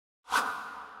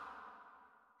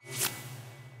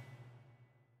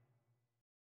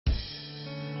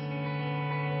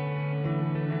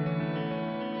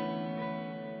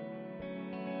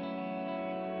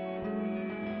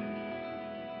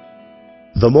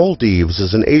The Maldives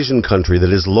is an Asian country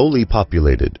that is lowly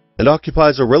populated and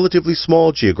occupies a relatively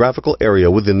small geographical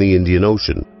area within the Indian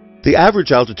Ocean. The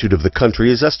average altitude of the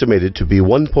country is estimated to be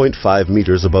 1.5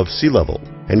 meters above sea level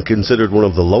and considered one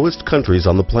of the lowest countries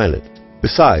on the planet.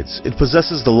 Besides, it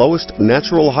possesses the lowest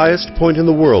natural highest point in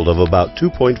the world of about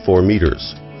 2.4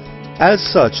 meters. As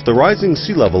such, the rising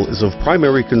sea level is of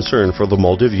primary concern for the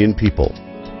Maldivian people.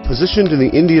 Positioned in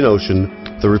the Indian Ocean,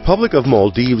 the Republic of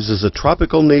Maldives is a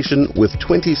tropical nation with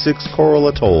 26 coral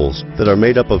atolls that are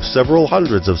made up of several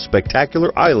hundreds of spectacular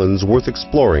islands worth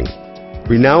exploring.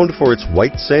 Renowned for its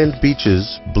white sand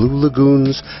beaches, blue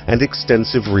lagoons, and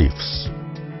extensive reefs.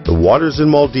 The waters in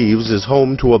Maldives is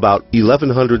home to about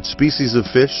 1,100 species of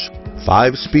fish,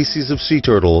 5 species of sea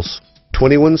turtles,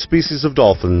 21 species of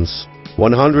dolphins,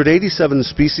 187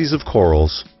 species of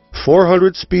corals,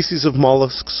 400 species of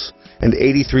mollusks, and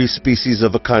 83 species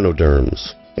of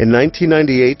echinoderms. In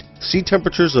 1998, sea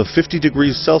temperatures of 50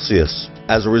 degrees Celsius,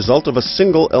 as a result of a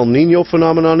single El Niño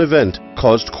phenomenon event,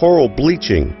 caused coral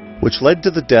bleaching, which led to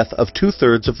the death of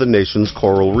 2/3 of the nation's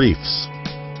coral reefs.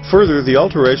 Further, the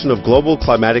alteration of global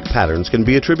climatic patterns can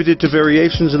be attributed to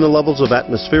variations in the levels of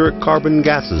atmospheric carbon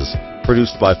gases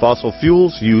produced by fossil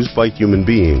fuels used by human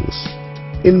beings.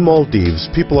 In Maldives,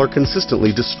 people are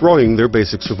consistently destroying their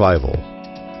basic survival.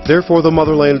 Therefore, the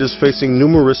motherland is facing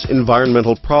numerous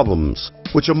environmental problems,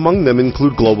 which among them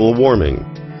include global warming.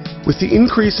 With the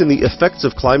increase in the effects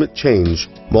of climate change,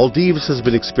 Maldives has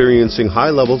been experiencing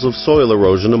high levels of soil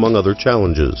erosion among other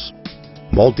challenges.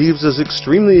 Maldives is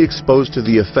extremely exposed to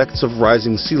the effects of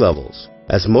rising sea levels,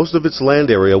 as most of its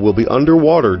land area will be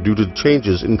underwater due to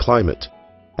changes in climate.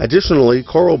 Additionally,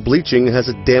 coral bleaching has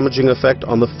a damaging effect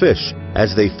on the fish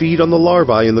as they feed on the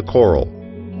larvae in the coral.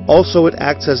 Also, it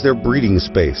acts as their breeding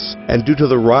space, and due to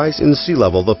the rise in sea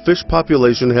level, the fish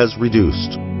population has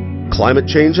reduced. Climate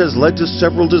change has led to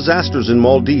several disasters in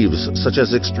Maldives, such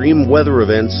as extreme weather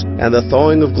events and the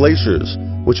thawing of glaciers,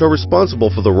 which are responsible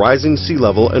for the rising sea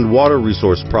level and water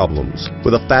resource problems,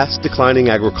 with a fast declining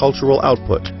agricultural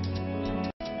output.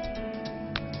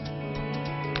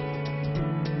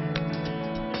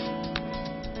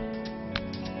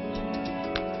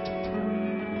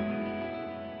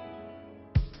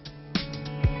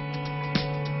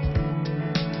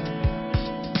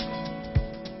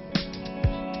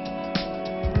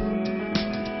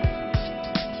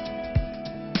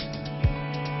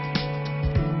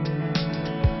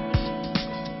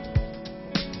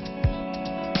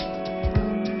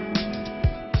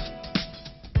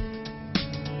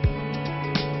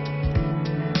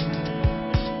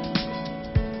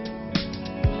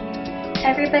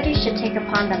 Everybody should take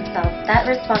upon themselves that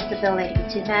responsibility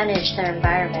to manage their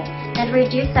environment and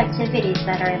reduce activities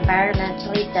that are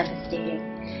environmentally devastating.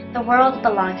 The world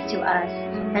belongs to us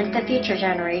and the future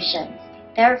generations.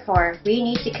 Therefore, we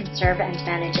need to conserve and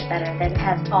manage it better than it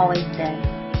has always been.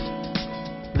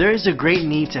 There is a great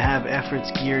need to have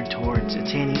efforts geared towards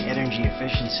attaining energy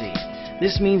efficiency.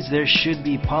 This means there should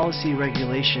be policy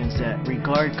regulations that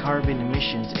regard carbon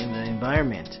emissions in the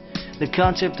environment. The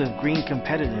concept of green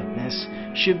competitiveness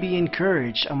should be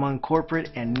encouraged among corporate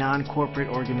and non-corporate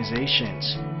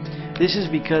organizations. This is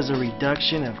because a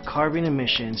reduction of carbon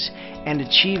emissions and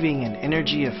achieving an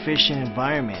energy efficient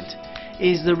environment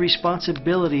is the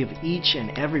responsibility of each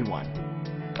and everyone.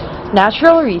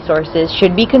 Natural resources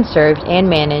should be conserved and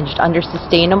managed under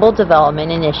sustainable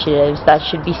development initiatives that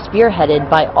should be spearheaded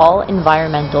by all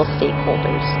environmental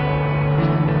stakeholders.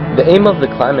 The aim of the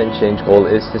climate change goal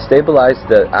is to stabilize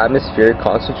the atmospheric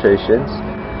concentrations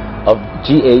of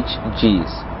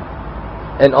GHGs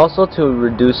and also to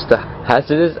reduce the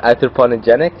hazardous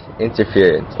anthropogenic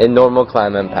interference in normal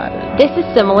climate patterns. This is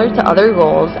similar to other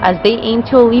goals as they aim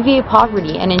to alleviate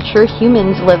poverty and ensure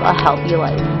humans live a healthy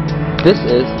life. This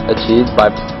is achieved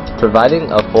by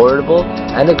providing affordable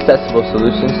and accessible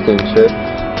solutions to ensure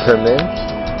permanent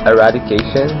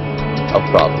eradication of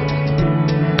problems.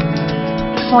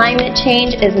 Climate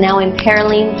change is now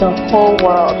imperiling the whole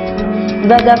world.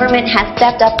 The government has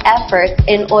stepped up efforts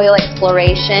in oil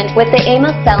exploration with the aim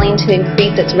of selling to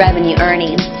increase its revenue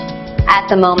earnings. At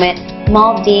the moment,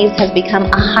 Maldives has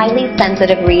become a highly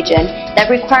sensitive region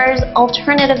that requires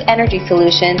alternative energy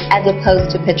solutions as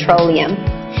opposed to petroleum.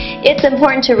 It's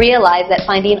important to realize that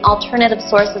finding alternative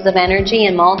sources of energy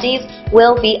in Maldives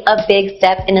will be a big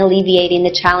step in alleviating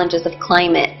the challenges of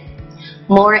climate.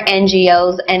 More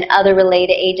NGOs and other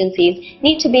related agencies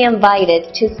need to be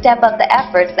invited to step up the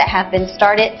efforts that have been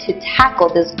started to tackle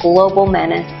this global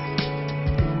menace.